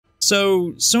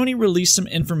So Sony released some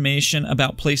information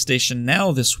about PlayStation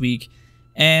Now this week,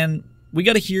 and we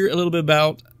got to hear a little bit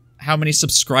about how many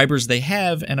subscribers they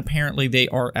have, and apparently they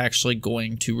are actually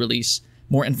going to release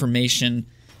more information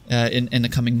in the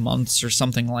coming months or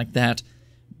something like that.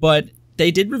 But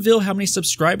they did reveal how many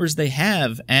subscribers they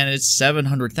have, and it's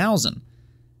 700,000.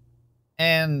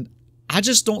 And I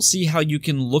just don't see how you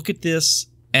can look at this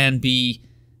and be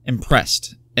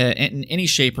impressed in any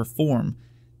shape or form.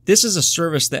 This is a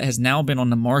service that has now been on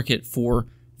the market for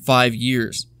 5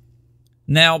 years.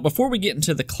 Now, before we get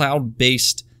into the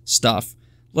cloud-based stuff,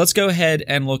 let's go ahead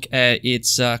and look at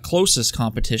its closest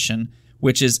competition,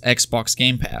 which is Xbox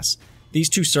Game Pass. These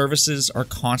two services are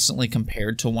constantly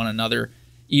compared to one another,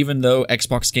 even though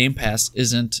Xbox Game Pass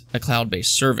isn't a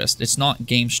cloud-based service. It's not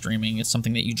game streaming. It's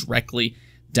something that you directly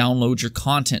download your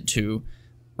content to,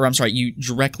 or I'm sorry, you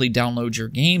directly download your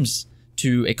games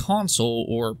to a console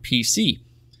or PC.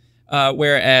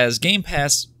 Whereas Game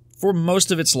Pass, for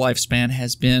most of its lifespan,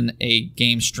 has been a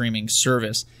game streaming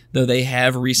service, though they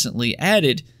have recently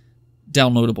added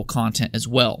downloadable content as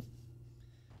well.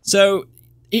 So,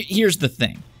 here's the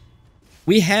thing.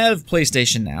 We have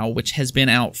PlayStation Now, which has been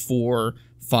out for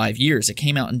 5 years. It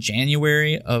came out in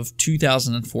January of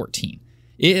 2014.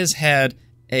 It has had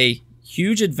a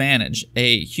huge advantage,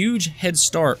 a huge head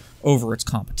start over its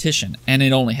competition, and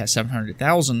it only has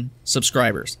 700,000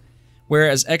 subscribers.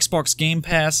 Whereas Xbox Game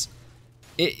Pass,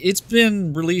 it's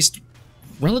been released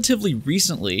relatively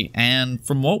recently, and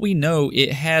from what we know,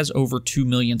 it has over 2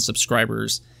 million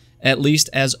subscribers, at least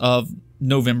as of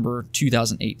November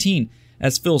 2018.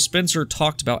 As Phil Spencer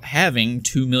talked about having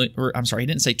 2 million, or I'm sorry, he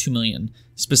didn't say 2 million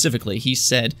specifically. He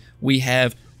said, we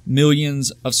have millions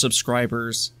of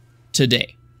subscribers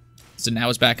today. So now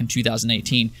it's back in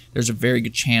 2018. There's a very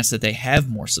good chance that they have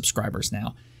more subscribers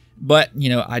now. But, you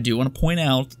know, I do want to point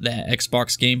out that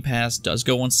Xbox Game Pass does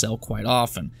go on sale quite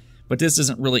often. But this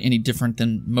isn't really any different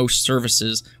than most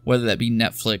services, whether that be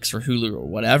Netflix or Hulu or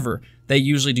whatever. They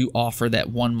usually do offer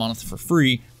that 1 month for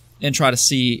free and try to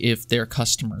see if their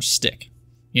customers stick.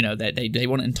 You know, that they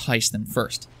want to entice them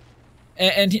first.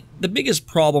 And the biggest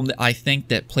problem that I think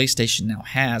that PlayStation Now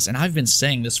has, and I've been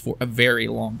saying this for a very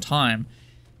long time,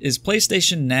 is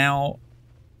PlayStation Now,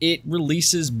 it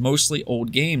releases mostly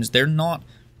old games. They're not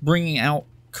bringing out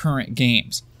current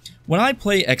games. When I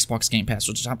play Xbox Game Pass,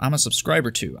 which I'm a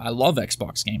subscriber to, I love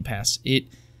Xbox Game Pass,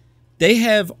 they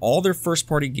have all their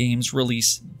first-party games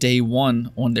released day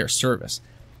one on their service.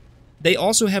 They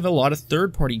also have a lot of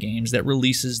third-party games that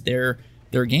releases their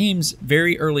games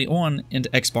very early on into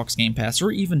Xbox Game Pass,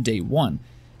 or even day one.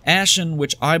 Ashen,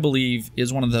 which I believe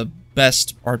is one of the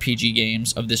best RPG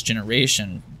games of this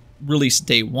generation, released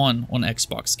day one on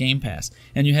Xbox Game Pass.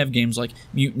 And you have games like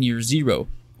Mutant Year Zero,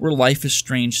 or Life is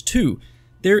Strange 2.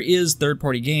 There is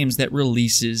third-party games that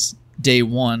releases day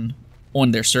one on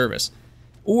their service.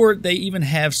 Or they even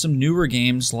have some newer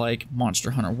games like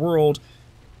Monster Hunter World.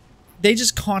 They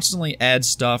just constantly add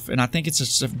stuff, and I think it's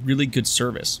just a really good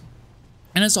service.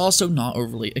 And it's also not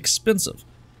overly expensive.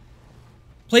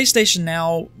 PlayStation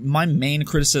Now, my main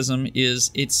criticism is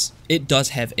it does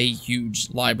have a huge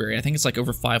library. I think it's like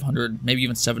over 500, maybe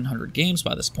even 700 games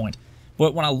by this point.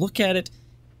 But when I look at it,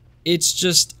 it's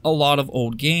just a lot of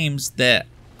old games that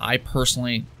I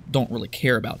personally don't really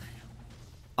care about.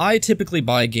 I typically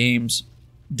buy games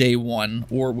day one,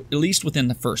 or at least within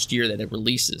the first year that it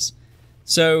releases.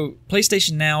 So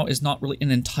PlayStation Now is not really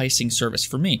an enticing service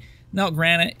for me. Now,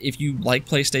 granted, if you like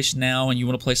PlayStation Now and you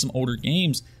want to play some older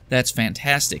games, that's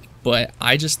fantastic. But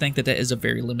I just think that is a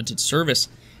very limited service.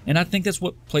 And I think that's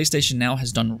what PlayStation Now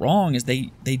has done wrong, is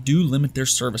they do limit their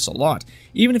service a lot.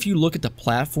 Even if you look at the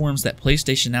platforms that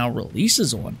PlayStation Now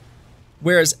releases on.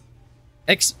 Whereas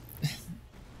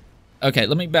Okay,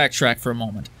 let me backtrack for a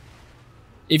moment.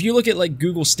 If you look at like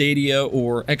Google Stadia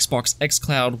or Xbox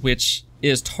xCloud, which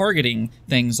is targeting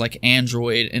things like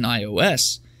Android and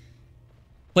iOS,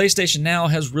 PlayStation Now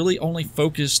has really only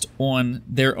focused on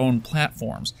their own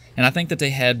platforms. And I think that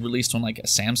they had released on like a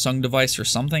Samsung device or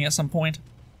something at some point.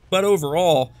 But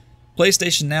overall,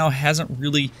 PlayStation Now hasn't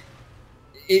really...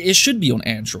 It should be on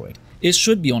Android. It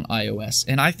should be on iOS.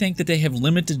 And I think that they have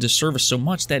limited the service so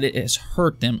much that it has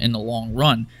hurt them in the long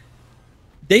run.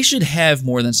 They should have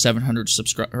more than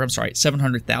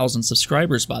 700,000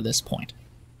 subscribers by this point.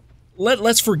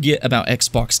 Let's forget about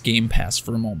Xbox Game Pass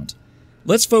for a moment.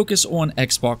 Let's focus on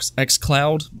Xbox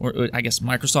xCloud, or I guess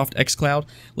Microsoft xCloud.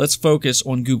 Let's focus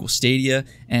on Google Stadia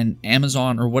and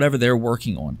Amazon, or whatever they're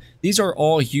working on. These are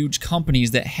all huge companies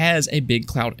that has a big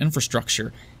cloud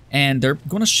infrastructure, and they're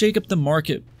going to shake up the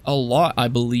market a lot, I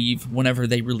believe, whenever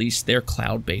they release their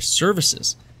cloud-based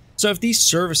services. So if these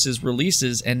services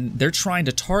releases and they're trying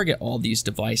to target all these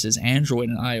devices, Android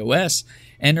and iOS,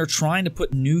 and they're trying to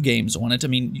put new games on it, I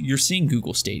mean, you're seeing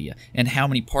Google Stadia and how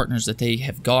many partners that they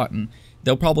have gotten.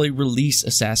 They'll probably release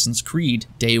Assassin's Creed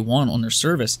day one on their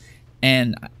service.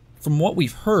 And from what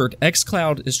we've heard,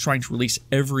 xCloud is trying to release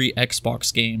every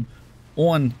Xbox game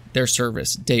on their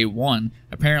service day one.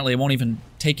 Apparently, it won't even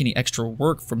take any extra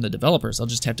work from the developers. They'll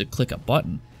just have to click a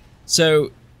button.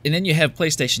 So, and then you have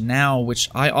PlayStation Now, which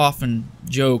I often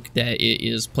joke that it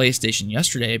is PlayStation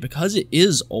yesterday because it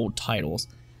is old titles.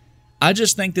 I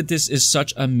just think that this is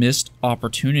such a missed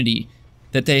opportunity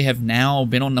that they have now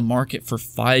been on the market for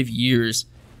 5 years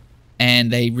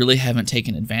and they really haven't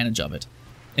taken advantage of it.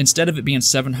 Instead of it being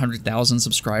 700,000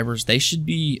 subscribers, they should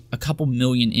be a couple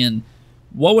million in.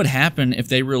 What would happen if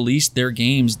they released their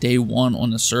games day one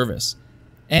on the service?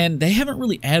 And they haven't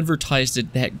really advertised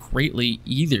it that greatly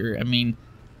either. I mean,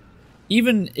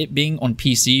 even it being on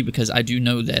PC, because I do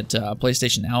know that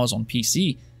PlayStation Now is on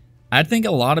PC, I think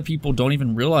a lot of people don't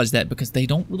even realize that because they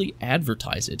don't really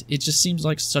advertise it. It just seems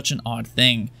like such an odd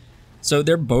thing. So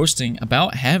they're boasting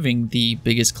about having the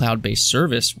biggest cloud-based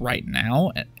service right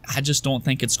now. I just don't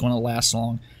think it's going to last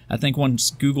long. I think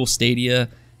once Google Stadia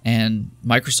and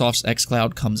Microsoft's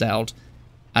xCloud comes out,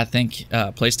 I think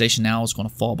PlayStation Now is going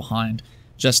to fall behind.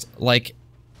 Just like,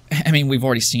 I mean, we've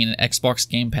already seen it. Xbox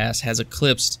Game Pass has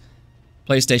eclipsed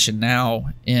PlayStation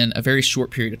Now in a very short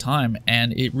period of time,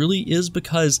 and it really is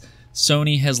because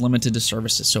Sony has limited the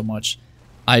services so much.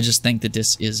 I just think that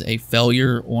this is a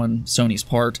failure on Sony's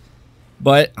part.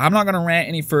 But I'm not going to rant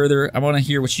any further. I want to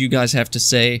hear what you guys have to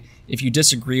say. If you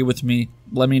disagree with me,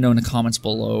 let me know in the comments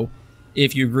below.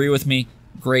 If you agree with me,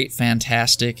 great,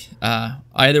 fantastic.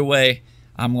 Either way,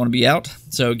 I'm going to be out.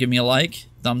 So give me a like,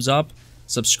 thumbs up,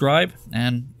 subscribe,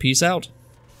 and peace out.